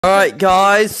Alright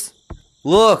guys,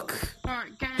 look,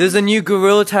 there's a new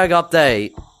Gorilla Tag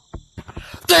update.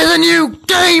 There's a new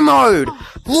game mode!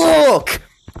 Look!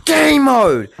 Game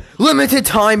mode! Limited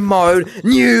time mode,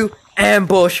 new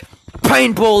ambush,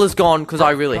 paintball is gone, because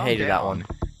I really hated that one.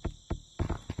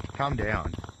 Calm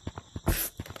down.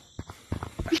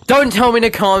 Don't tell me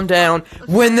to calm down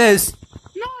when there's...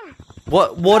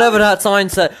 Whatever that sign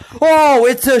said. Oh,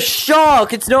 it's a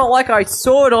shark! It's not like I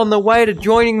saw it on the way to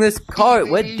joining this coat.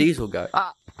 Where'd Diesel go?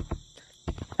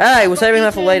 Hey, we're saving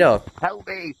that for later. Help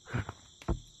me!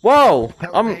 Whoa!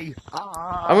 Help me!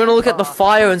 I'm gonna look at the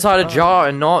fire inside a jar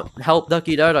and not help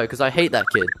Ducky Dodo, because I hate that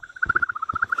kid.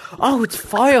 Oh, it's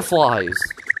fireflies!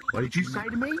 What did you say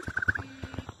to me?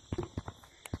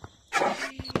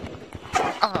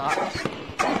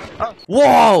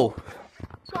 Whoa!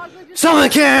 Summer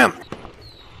camp!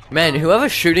 Man,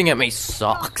 whoever's shooting at me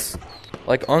sucks.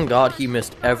 Like, on guard, he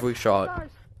missed every shot. Guys,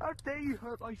 how dare you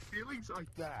hurt my feelings like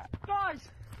that? Guys!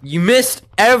 You missed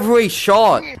every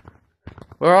shot!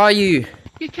 Where are you?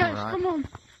 You caves, come on!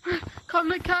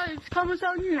 Come to the caves, come and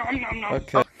tell you!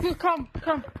 Okay. Oh, come!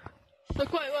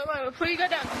 Look, wait, before you go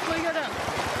down,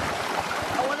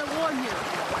 I wanna warn you.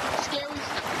 Scary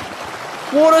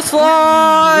stuff. Water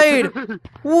slide!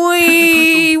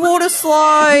 Wee! Water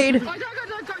slide!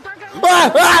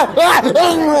 Don't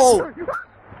go!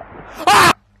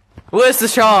 Ah! Where's the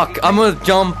shark? I'm gonna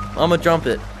jump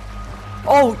it.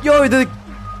 Oh, yo, the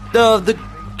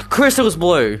crystal's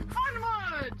blue.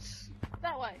 Onwards!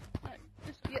 That way. No,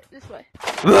 just get this way.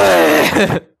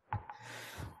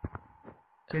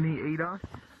 Can he eat us?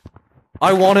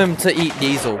 I want him to eat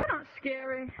Diesel. You're not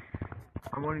scary.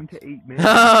 I want him to eat me.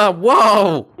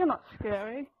 Whoa! You're not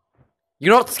scary.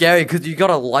 You're not scary because you got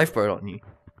a lifeboat on you.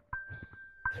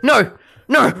 No!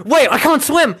 Wait, I can't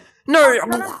swim! No!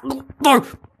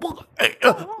 Oh, there's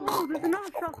another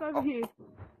shark over here.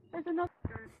 There's another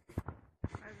over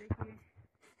here.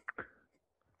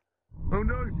 Oh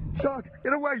no! Shark!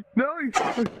 Get away! No!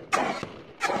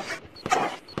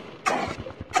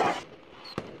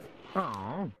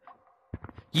 Oh.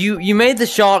 You made the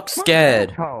shark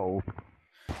scared. Oh.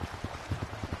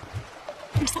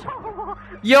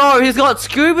 Yo, he's got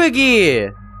scuba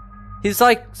gear! He's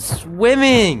like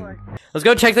swimming! Let's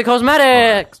go check the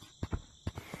cosmetics!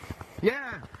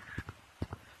 Yeah!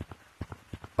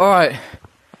 What? Alright.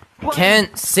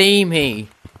 Can't see me.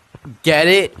 Get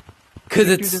it? Cause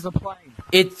it's There's a plane.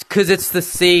 cause it's the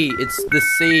sea. It's the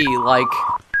sea, like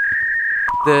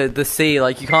the sea,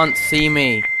 like you can't see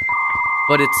me.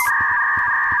 But it's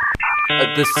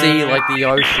the sea, like the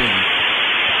ocean.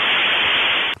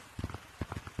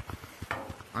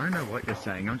 I don't know what you're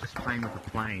saying, I'm just playing with a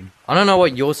plane. I don't know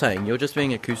what you're saying, you're just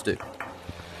being acoustic.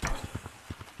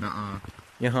 Nuh-uh.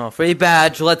 Yeah, free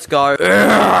badge, let's go.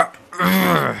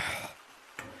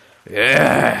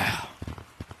 Yeah.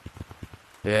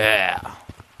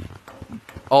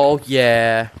 Oh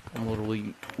yeah. I'm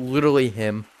literally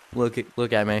him. Look at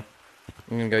me.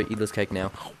 I'm gonna go eat this cake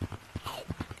now.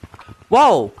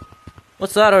 Whoa!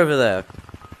 What's that over there?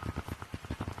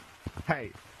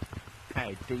 Hey,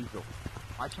 Diesel.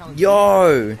 I challenge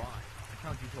Yo! you to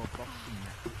a boxing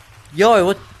match.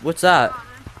 Yo, what's that?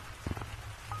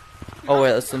 Oh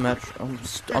wait, that's the match.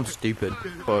 I'm stupid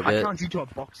for a I bit. challenge you to a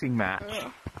boxing match.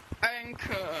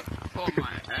 Anchor for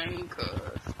my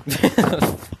anchor.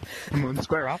 Come on,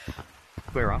 square up.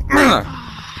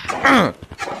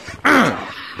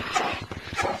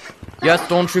 Yeah,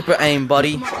 Stormtrooper aim,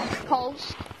 buddy.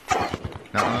 Pulse.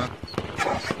 Nuh-uh.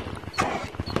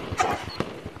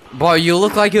 Bro, you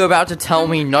look like you're about to tell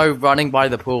me no running by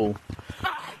the pool.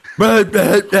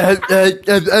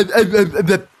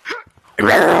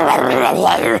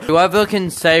 Whoever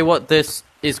can say what this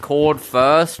is called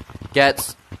first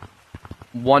gets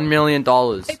 $1 million.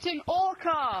 It's an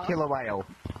orca. Killer whale.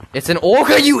 It's an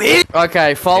orca, you idiot!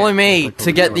 Okay, follow me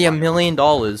to get the $1 million.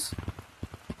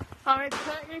 Alright,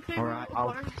 technically, Alright, it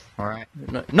works. Alright.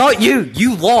 No, not you!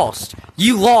 You lost!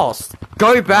 You lost!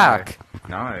 Go back!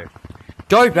 No.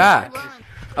 Go back!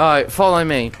 Alright, follow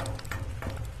me.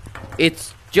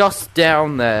 It's just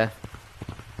down there.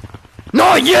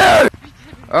 Not you!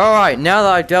 Alright, now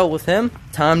that I dealt with him,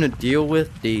 time to deal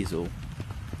with Diesel.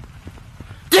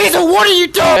 Diesel, what are you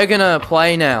doing? We're gonna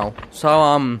play now.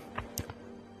 So,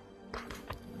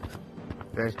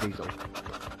 There's Diesel.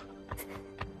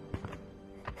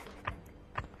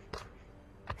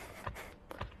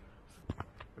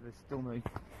 But there's still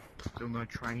no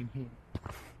train here.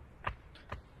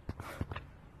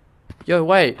 Yo,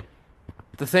 wait.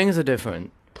 The things are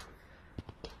different.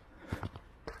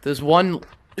 There's one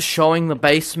showing the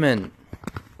basement.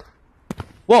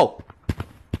 Whoa!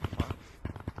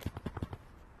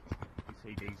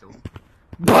 immediately, Diesel.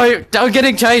 Bro, I'm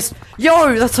getting chased!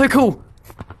 Yo, that's so cool!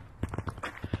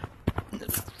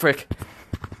 Frick.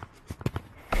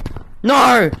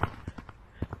 No!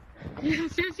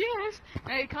 Yes, yes, yes.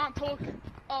 No, you can't talk.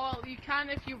 Oh, well, you can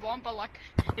if you want, but like,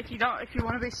 if you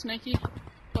want to be sneaky,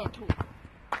 don't talk.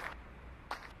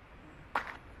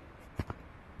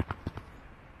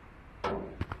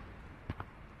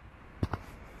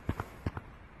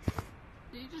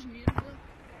 Did you just mute him?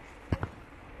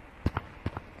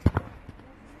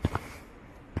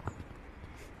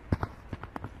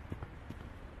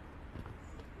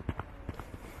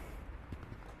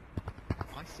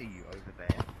 I see you over there.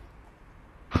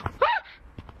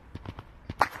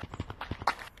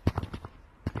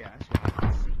 Yeah, that's right.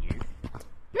 I see you.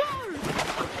 No!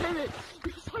 Damn it!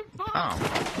 You're so fast! Oh.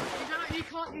 You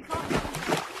can't.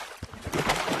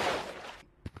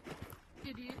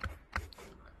 Idiot.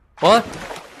 What?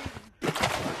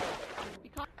 You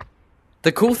can't.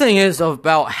 The cool thing is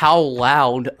about how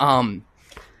loud,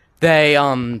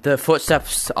 the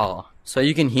footsteps are. So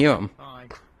you can hear them. Bye.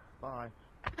 Bye.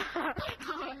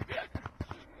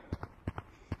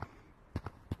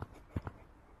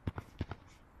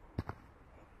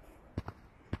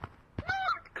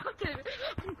 God damn it.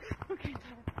 Okay,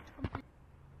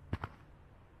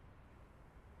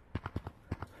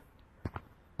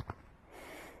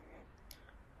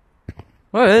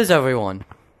 Where is everyone?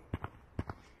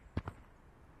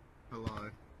 Hello.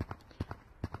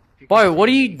 Bro, what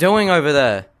are you doing over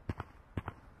there?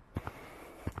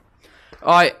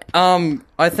 Alright,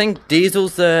 I think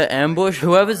Diesel's the ambush.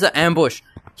 Whoever's the ambush,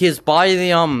 he's by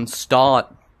the,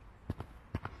 start.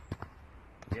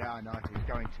 Yeah, I know. He's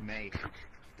going to me.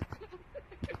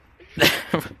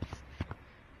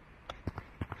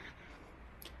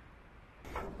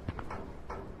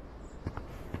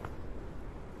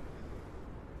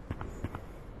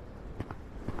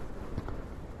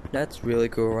 That's really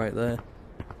cool right there.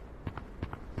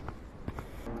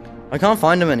 I can't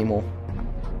find him anymore.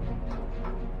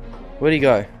 Where'd he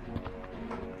go?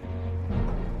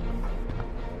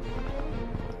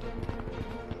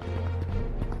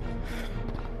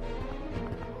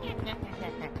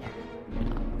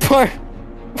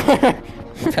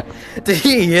 Did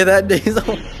you hear that,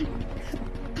 Diesel?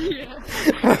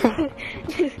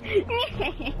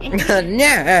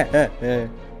 Yeah.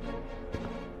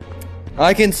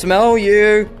 I can smell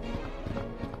you.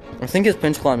 I think it's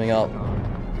pinch climbing up.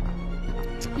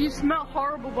 You smell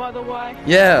horrible, by the way.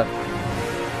 Yeah.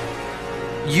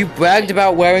 You bragged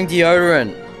about wearing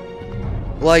deodorant.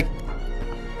 Like,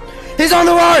 he's on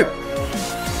the rope!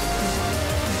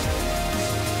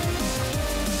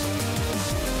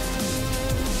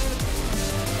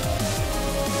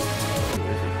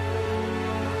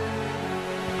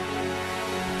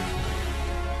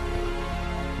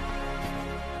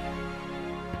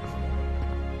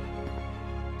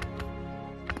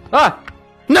 Ah!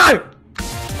 No!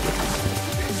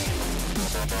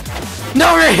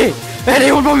 No me!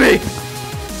 Anyone but me!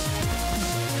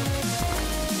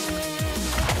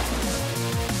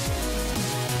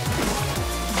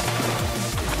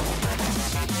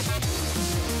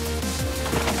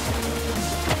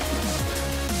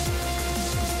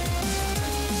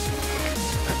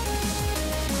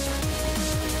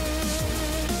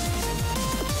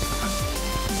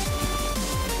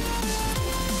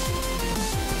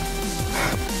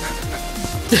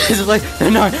 This is like,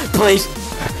 no, please.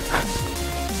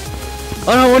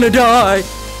 I don't want to die.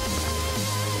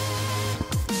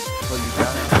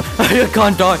 I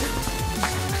can't die.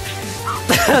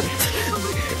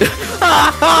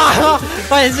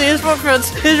 I see his footprints.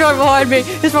 He's right behind me.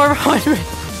 He's right behind me.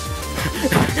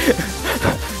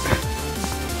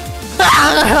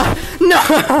 No!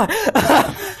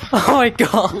 Oh my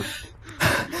god.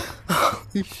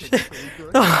 Holy shit.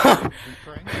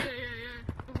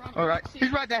 Alright,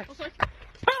 he's right there.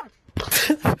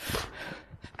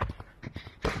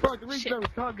 Bro, the reason I was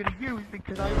targeting you is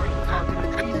because I already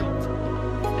targeted Diesel.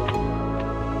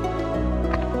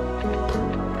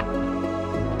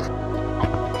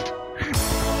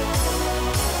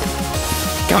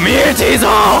 Come here, Diesel!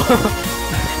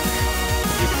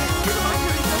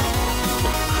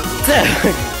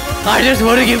 I just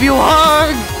want to give you a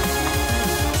hug!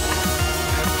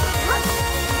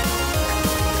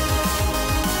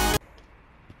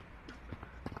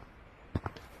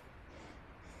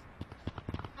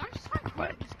 I'm just trying to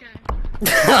quit this game.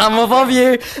 I'm above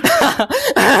you!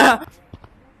 Come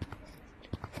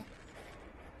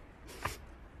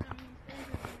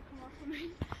off of me.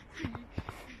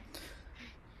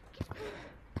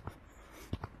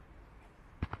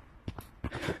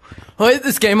 Wait,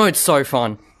 this game mode's so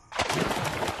fun.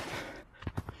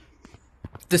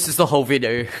 This is the whole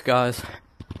video, guys.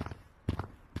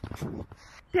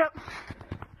 Yep.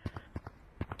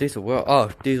 Diesel, where?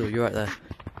 Oh, Diesel, you're right there.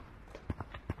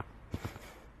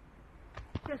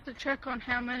 Just to check on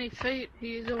how many feet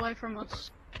he is away from us.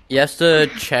 He has to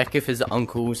check if his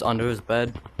uncle's under his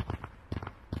bed.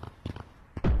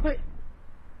 Wait.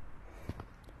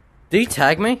 Did he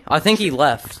tag me? I think he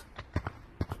left.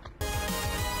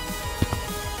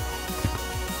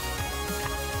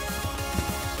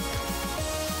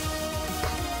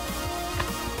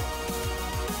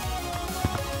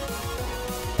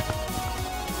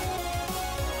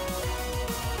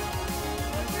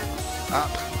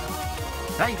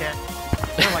 Now you can.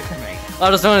 Get away from me.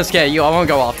 I just don't want to scare you. I won't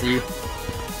go after you.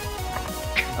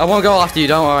 I won't go after you,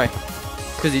 don't worry.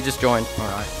 Because you just joined.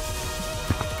 Alright.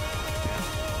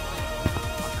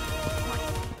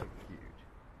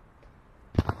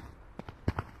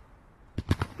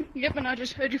 Yep, and I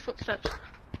just heard your footsteps.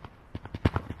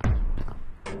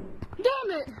 Damn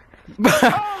it!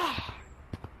 I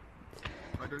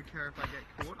don't care if I get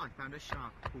caught. I found a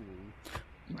shark pool.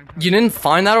 You didn't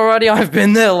find that already? I've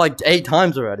been there like 8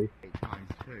 times already. 8 times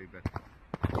too,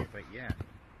 but yeah.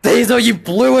 Diesel, you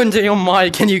blew into your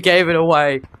mic and you gave it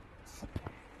away.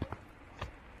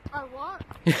 Oh, what?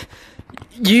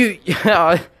 You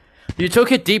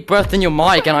took a deep breath in your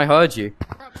mic and I heard you.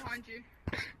 Right behind you.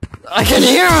 I can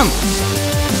hear him!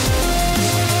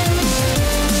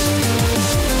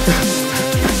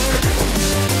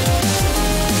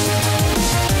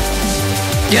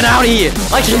 Get out of here!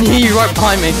 I can hear you right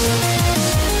behind me.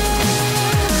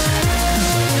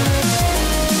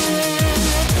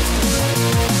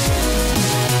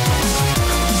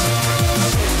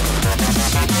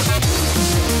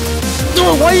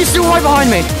 No, why are you still right behind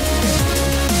me?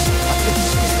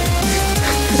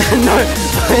 No,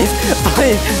 please,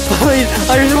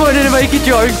 I just wanted to make a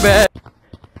joke, man.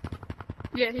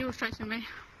 Yeah, he was chasing me.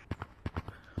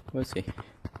 Where's he?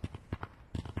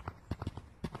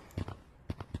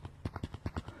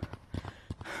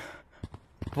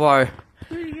 Bro,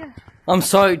 Where'd he go? I'm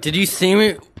sorry, did you see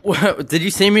me? Did you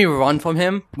see me run from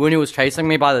him when he was chasing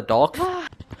me by the dock?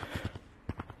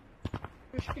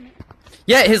 Risking it.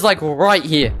 Yeah, he's like right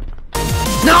here.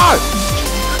 No!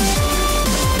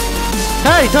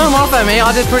 Hey, don't laugh at me,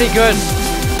 I did pretty good.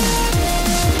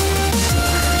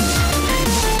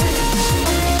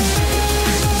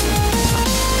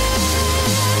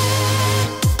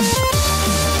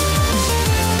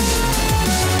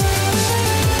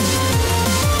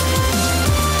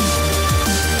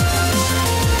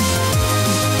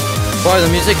 Bro, the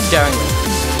music's scaring me.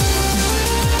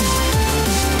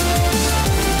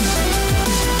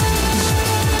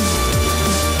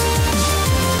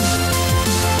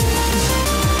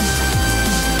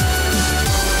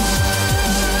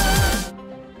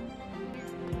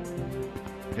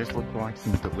 This looked like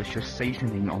some delicious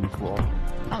seasoning on the floor.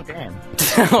 Oh damn.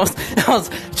 I was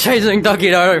chasing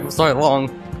Ducky Dodo for so long.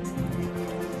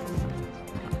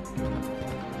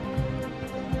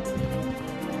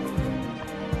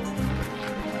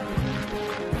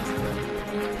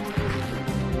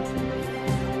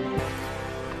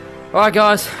 Alright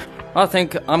guys, I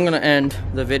think I'm gonna end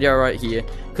the video right here,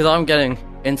 because I'm getting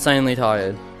insanely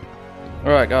tired.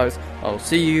 Alright guys, I'll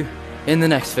see you in the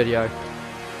next video.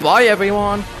 Bye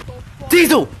everyone!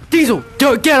 Diesel! Diesel!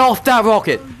 Don't get off that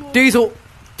rocket! Diesel!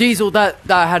 Diesel, that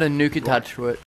had a nuke attached to it.